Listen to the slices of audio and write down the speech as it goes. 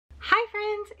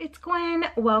friends, it's Gwen.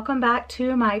 Welcome back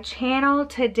to my channel.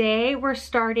 Today we're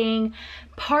starting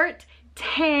part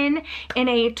 10 in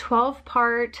a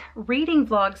 12-part reading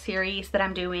vlog series that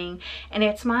I'm doing, and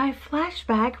it's my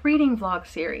flashback reading vlog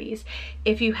series.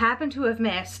 If you happen to have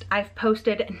missed, I've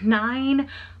posted 9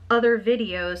 other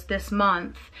videos this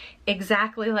month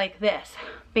exactly like this.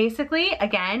 Basically,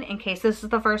 again, in case this is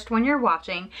the first one you're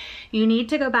watching, you need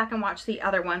to go back and watch the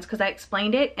other ones because I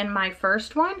explained it in my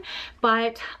first one,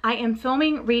 but I am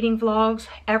filming reading vlogs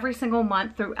every single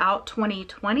month throughout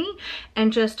 2020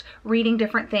 and just reading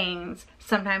different things.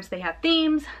 Sometimes they have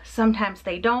themes, sometimes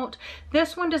they don't.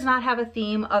 This one does not have a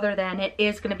theme other than it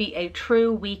is going to be a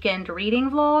true weekend reading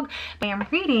vlog. I am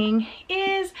reading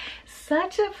is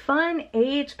Such a Fun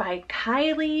Age by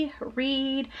Kylie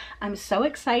Reed. I'm so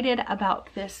excited about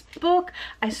this book.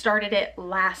 I started it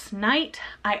last night.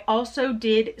 I also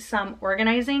did some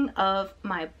organizing of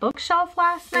my bookshelf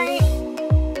last night.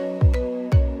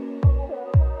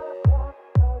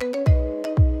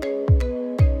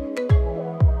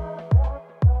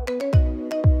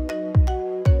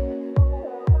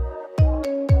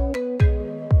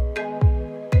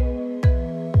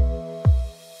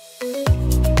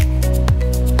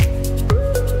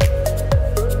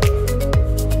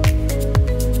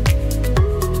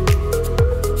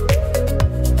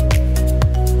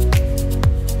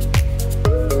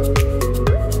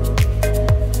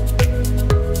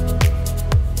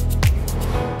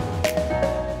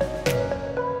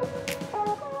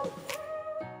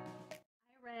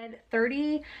 Read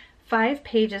 35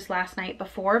 pages last night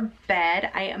before bed.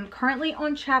 I am currently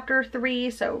on chapter 3,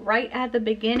 so right at the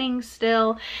beginning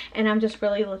still, and I'm just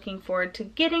really looking forward to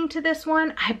getting to this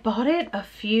one. I bought it a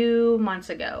few months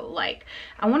ago, like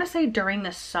I want to say during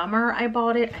the summer I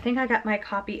bought it. I think I got my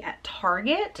copy at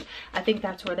Target. I think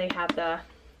that's where they have the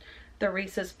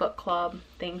Reese's Book Club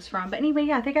things from. But anyway,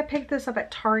 yeah, I think I picked this up at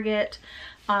Target.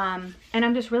 And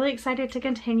I'm just really excited to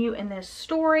continue in this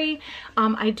story.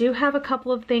 I do have a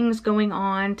couple of things going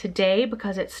on today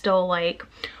because it's still like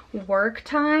work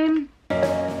time.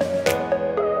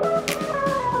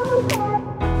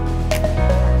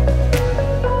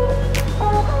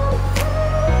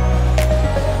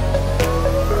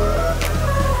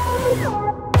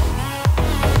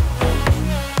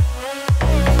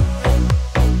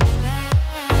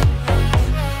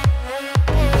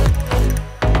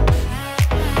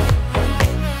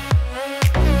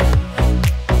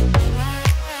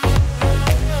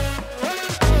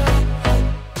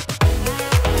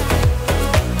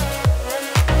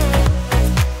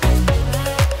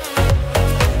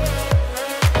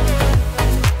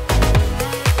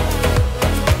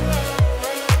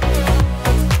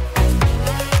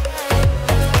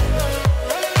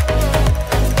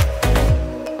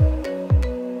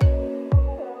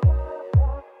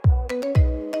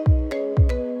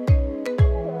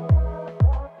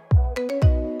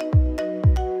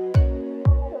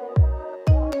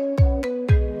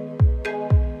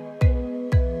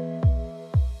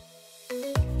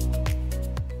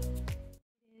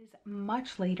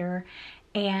 Much later,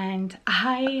 and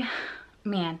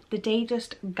man, the day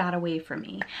just got away from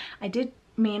me. I did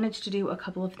manage to do a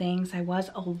couple of things. I was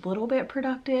a little bit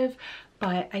productive,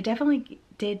 but I definitely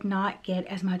did not get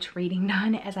as much reading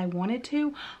done as I wanted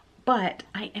to. But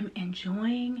I am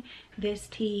enjoying this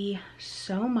tea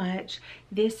so much.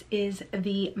 This is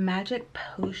the Magic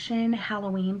Potion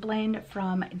Halloween blend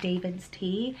from David's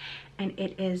Tea, and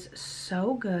it is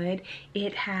so good.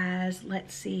 It has,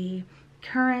 let's see,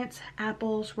 currants,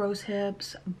 apples, rose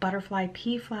hips, butterfly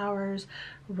pea flowers,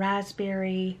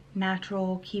 raspberry,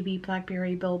 natural, kiwi,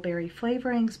 blackberry, bilberry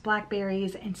flavorings,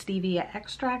 blackberries, and stevia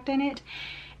extract in it.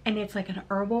 And it's like an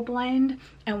herbal blend,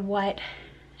 and what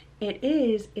it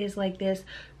is like this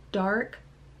dark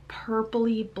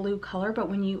purpley blue color, but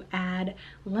when you add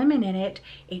lemon in it,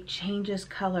 it changes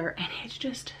color, and it's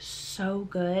just so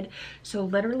good. So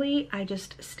literally I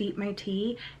just steep my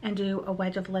tea and do a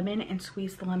wedge of lemon and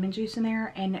squeeze the lemon juice in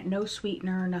there, and no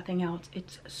sweetener, nothing else.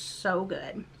 It's so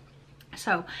good.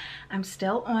 So I'm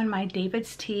still on my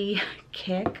David's Tea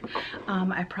kick.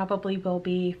 I probably will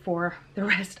be for the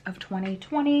rest of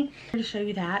 2020 to show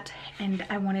you that. And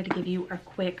I wanted to give you a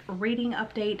quick reading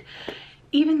update.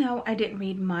 Even though I didn't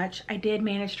read much, I did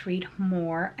manage to read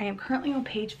more. I am currently on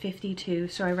page 52,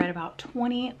 so I read about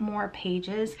 20 more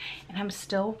pages, and I'm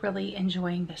still really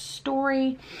enjoying the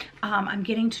story. I'm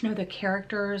getting to know the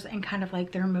characters and kind of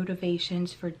like their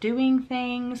motivations for doing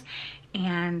things,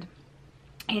 and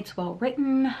It's well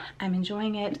written. I'm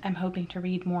enjoying it. I'm hoping to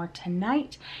read more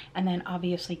tonight and then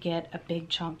obviously get a big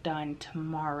chunk done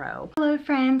tomorrow. Hello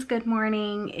friends, good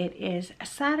morning. It is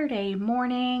Saturday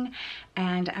morning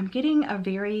and I'm getting a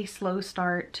very slow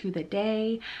start to the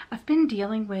day. I've been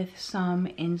dealing with some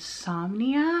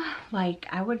insomnia, like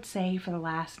I would say for the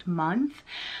last month.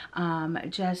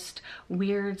 Just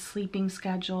weird sleeping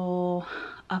schedule,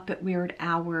 up at weird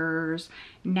hours,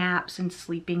 naps and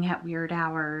sleeping at weird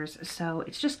hours. So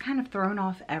it's just kind of thrown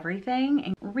off everything.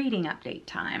 And reading update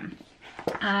time.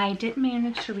 I didn't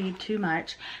manage to read too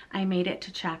much. I made it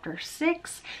to chapter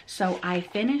 6, so I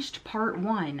finished part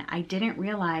 1. I didn't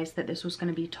realize that this was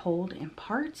going to be told in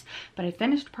parts, but I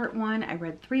finished part 1. I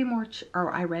read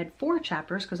 4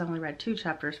 chapters because I only read 2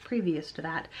 chapters previous to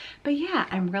that. But yeah,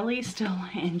 I'm really still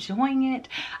enjoying it.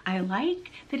 I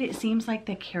like that it seems like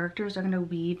the characters are going to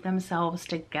weave themselves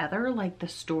together, like the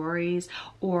stories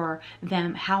or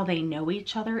them, how they know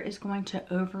each other is going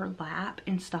to overlap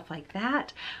and stuff like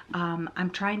that.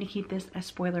 I'm trying to keep this as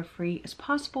spoiler free as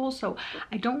possible, so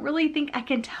I don't really think I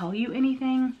can tell you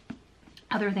anything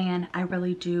other than I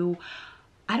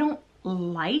don't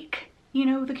like, you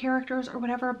know, the characters or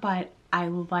whatever, but I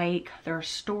like their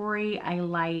story. I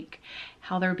like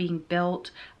how they're being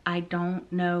built. I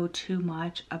don't know too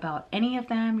much about any of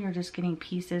them. You're just getting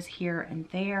pieces here and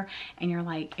there and you're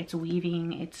like, it's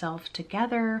weaving itself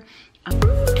together.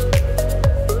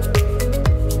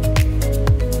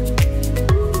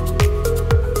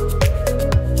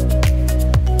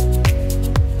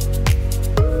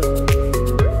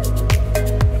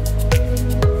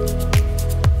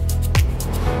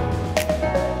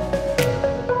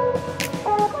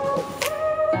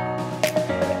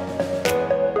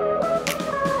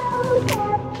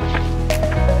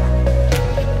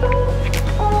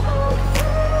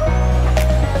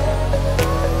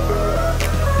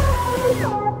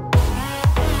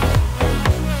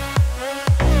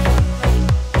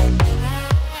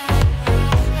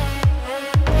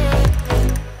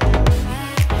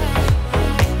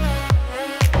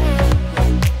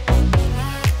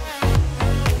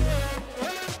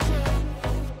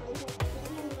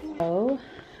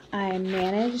 I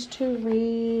managed to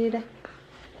read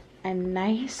a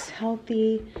nice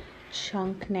healthy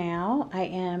chunk now. I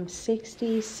am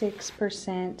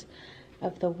 66%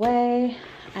 of the way.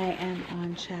 I am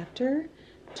on chapter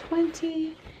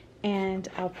 20 and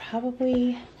I'll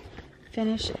probably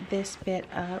finish this bit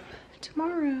up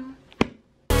tomorrow.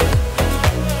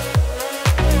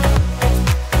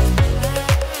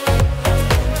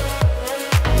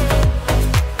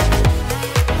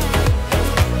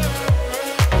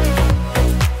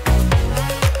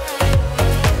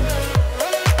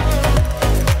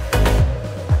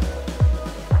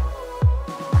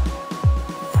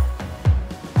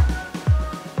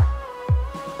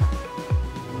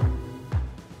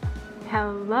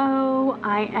 Hello,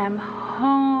 I am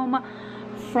home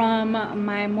from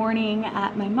my morning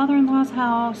at my mother-in-law's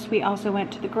house. We also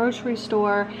went to the grocery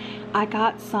store. I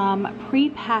got some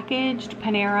pre-packaged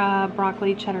Panera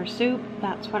broccoli cheddar soup.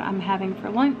 That's what I'm having for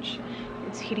lunch.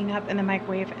 It's heating up in the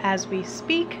microwave as we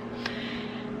speak.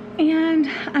 And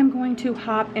I'm going to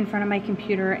hop in front of my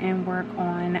computer and work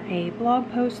on a blog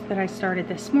post that I started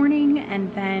this morning.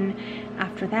 And then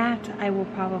after that, I will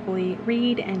probably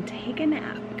read and take a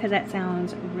nap because that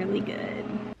sounds really good.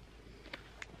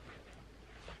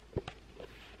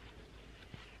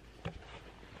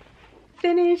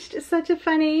 Finished Such a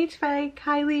Fun Age by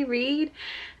Kylie Reed.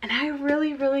 And I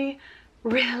really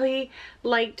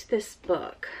liked this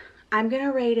book. I'm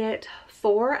gonna rate it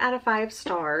 4 out of 5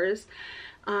 stars.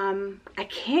 I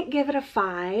can't give it a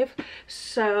 5,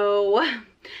 so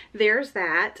there's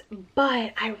that,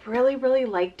 but I really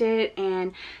liked it,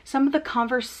 and some of the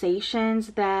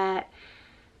conversations that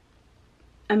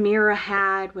Amira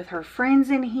had with her friends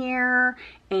in here,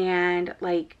 and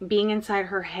like being inside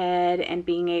her head and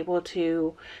being able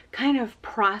to kind of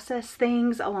process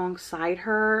things alongside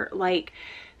her, like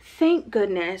thank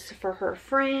goodness for her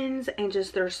friends and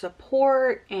just their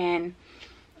support and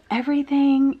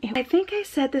everything. I think I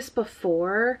said this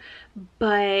before,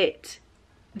 but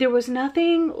there was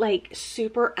nothing like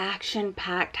super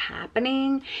action-packed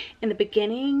happening. In the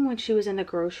beginning when she was in the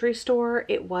grocery store,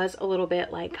 it was a little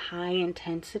bit like high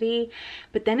intensity,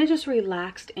 but then it just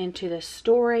relaxed into the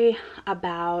story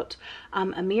about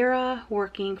Amira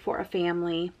working for a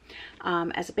family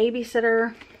as a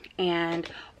babysitter, and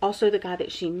also the guy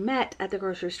that she met at the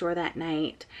grocery store that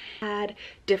night had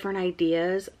different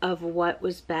ideas of what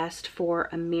was best for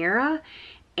Amira,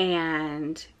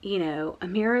 And, you know,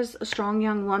 Amira's a strong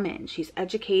young woman. She's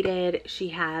educated. She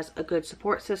has a good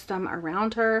support system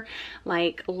around her.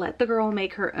 Like, let the girl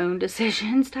make her own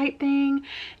decisions type thing.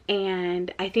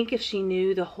 And I think if she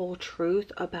knew the whole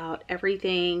truth about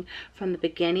everything from the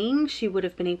beginning, she would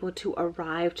have been able to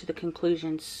arrive to the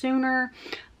conclusion sooner.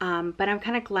 But I'm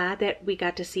kind of glad that we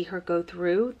got to see her go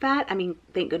through that. I mean,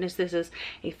 thank goodness this is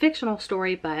a fictional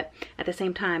story, but at the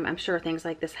same time, I'm sure things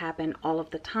like this happen all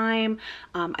of the time.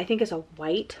 I think as a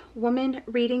white woman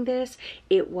reading this,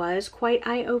 it was quite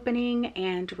eye-opening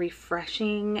and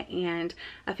refreshing, and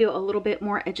I feel a little bit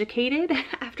more educated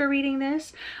after reading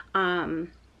this.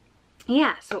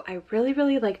 Yeah, so I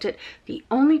really liked it. The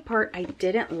only part I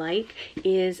didn't like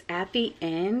is at the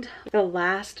end, the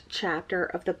last chapter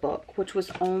of the book, which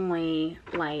was only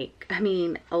like, I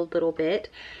mean, a little bit,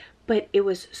 but it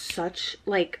was such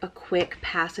like a quick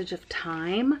passage of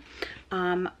time,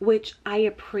 which I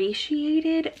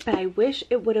appreciated, but I wish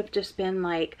it would have just been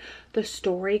like the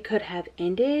story could have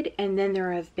ended and then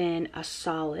there have been a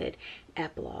solid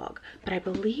epilogue. But I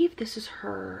believe this is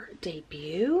her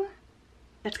debut.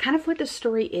 That's kind of what the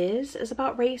story is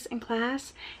about race and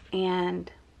class.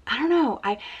 And I don't know,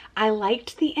 I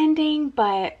liked the ending,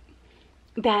 but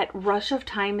that rush of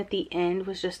time at the end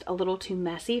was just a little too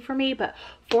messy for me. But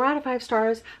 4 out of 5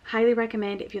 stars, highly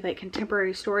recommend if you like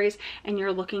contemporary stories and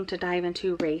you're looking to dive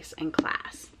into race and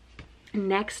class.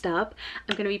 Next up,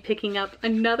 I'm going to be picking up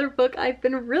another book I've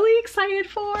been really excited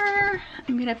for.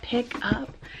 I'm going to pick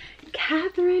up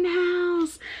Catherine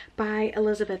House by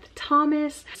Elizabeth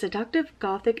Thomas. Seductive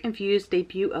Gothic infused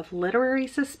debut of literary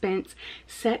suspense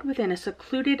set within a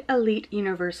secluded elite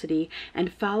university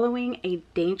and following a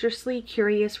dangerously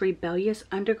curious, rebellious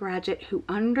undergraduate who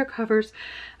uncovers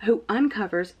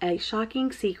a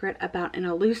shocking secret about an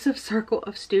elusive circle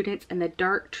of students and the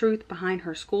dark truth behind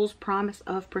her school's promise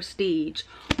of prestige.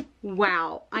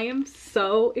 Wow, I am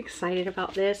so excited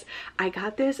about this. I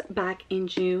got this back in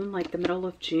June, like the middle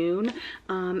of June,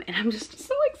 and I'm just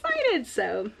so excited.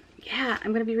 So yeah,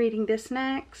 I'm gonna be reading this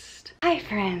next. Hi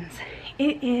friends,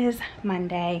 it is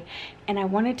Monday and I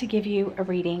wanted to give you a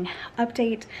reading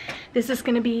update. This is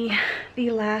gonna be the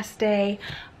last day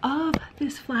of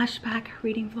this flashback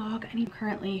reading vlog, and I'm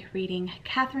currently reading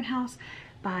Catherine House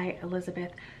by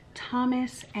Elizabeth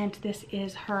Thomas, and this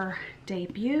is her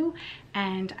debut,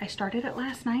 and I started it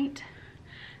last night.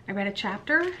 I read a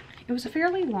chapter. It was a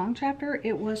fairly long chapter.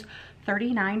 It was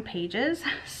 39 pages,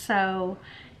 so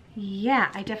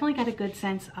yeah, I definitely got a good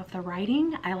sense of the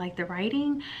writing. I like the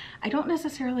writing. I don't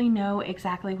necessarily know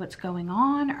exactly what's going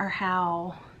on or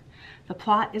how the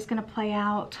plot is going to play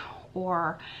out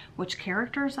or which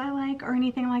characters I like or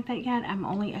anything like that yet. I'm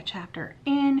only a chapter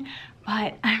in,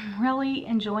 but I'm really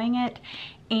enjoying it,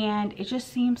 and it just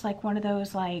seems like one of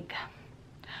those like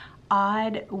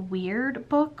odd, weird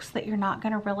books that you're not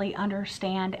going to really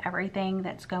understand everything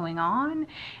that's going on,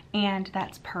 and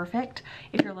that's perfect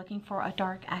if you're looking for a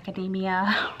dark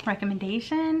academia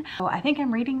recommendation. So I think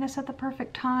I'm reading this at the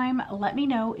perfect time. Let me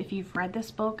know if you've read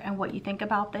this book and what you think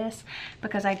about this,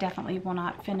 because I definitely will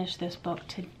not finish this book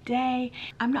today.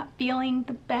 I'm not feeling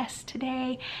the best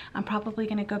today. I'm probably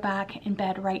going to go back in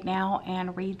bed right now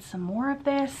and read some more of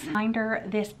this. Reminder,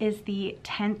 this is the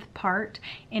 10th part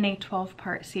in a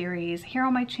 12-part series here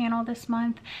on my channel this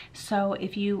month. So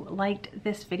if you liked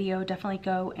this video, definitely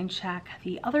go and check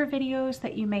the other videos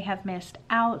that you may have missed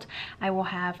out. I will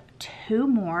have 2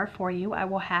 more for you. I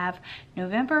will have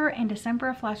November and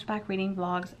December flashback reading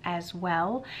vlogs as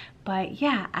well. But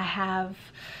yeah, I have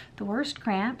the worst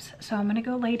cramps, so I'm gonna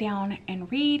go lay down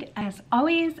and read. As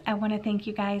always, I want to thank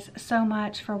you guys so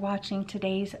much for watching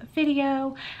today's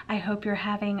video. I hope you're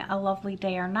having a lovely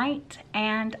day or night,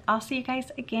 and I'll see you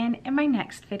guys again in my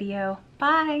next video.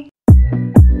 Bye!